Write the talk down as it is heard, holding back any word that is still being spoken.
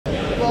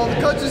Well, the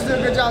coaches do a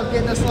good job of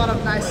getting us a lot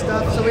of nice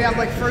stuff. So we have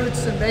like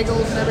fruits and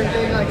bagels and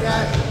everything like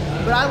that.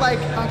 But I like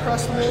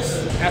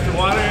Uncrustables. After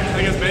water,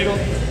 I guess bagel.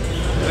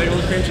 Bagel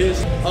with cream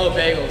cheese. Oh,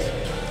 bagels.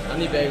 I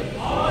need bagel.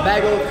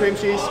 Bagel with cream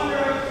cheese.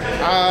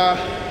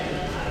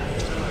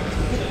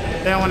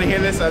 They don't want to hear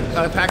this.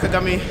 A pack of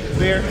gummy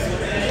beer.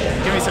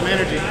 Give me some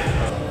energy.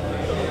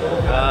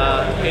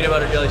 Peanut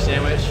butter jelly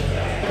sandwich.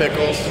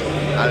 Pickles.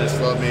 I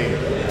just love me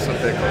some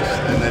pickles.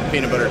 And then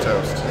peanut butter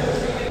toast.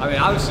 I mean,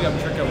 obviously I'm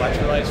drinking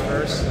electrolytes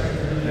first,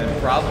 and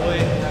then probably,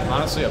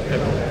 honestly, a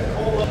pickle.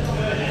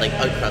 Like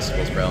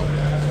Uncrustables, bro.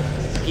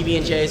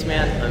 PB&J's,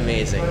 man,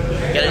 amazing.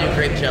 Gotta do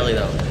grape jelly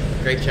though.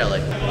 Grape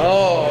jelly.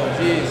 Oh,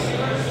 jeez.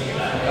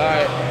 All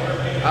right.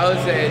 I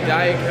would say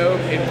Diet Coke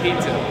and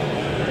pizza.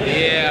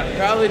 Yeah,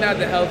 probably not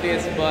the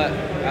healthiest, but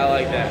I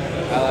like that.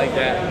 I like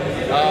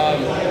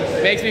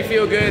that. Makes me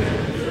feel good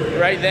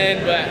right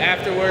then, but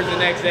afterwards the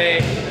next day,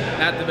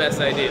 not the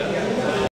best idea.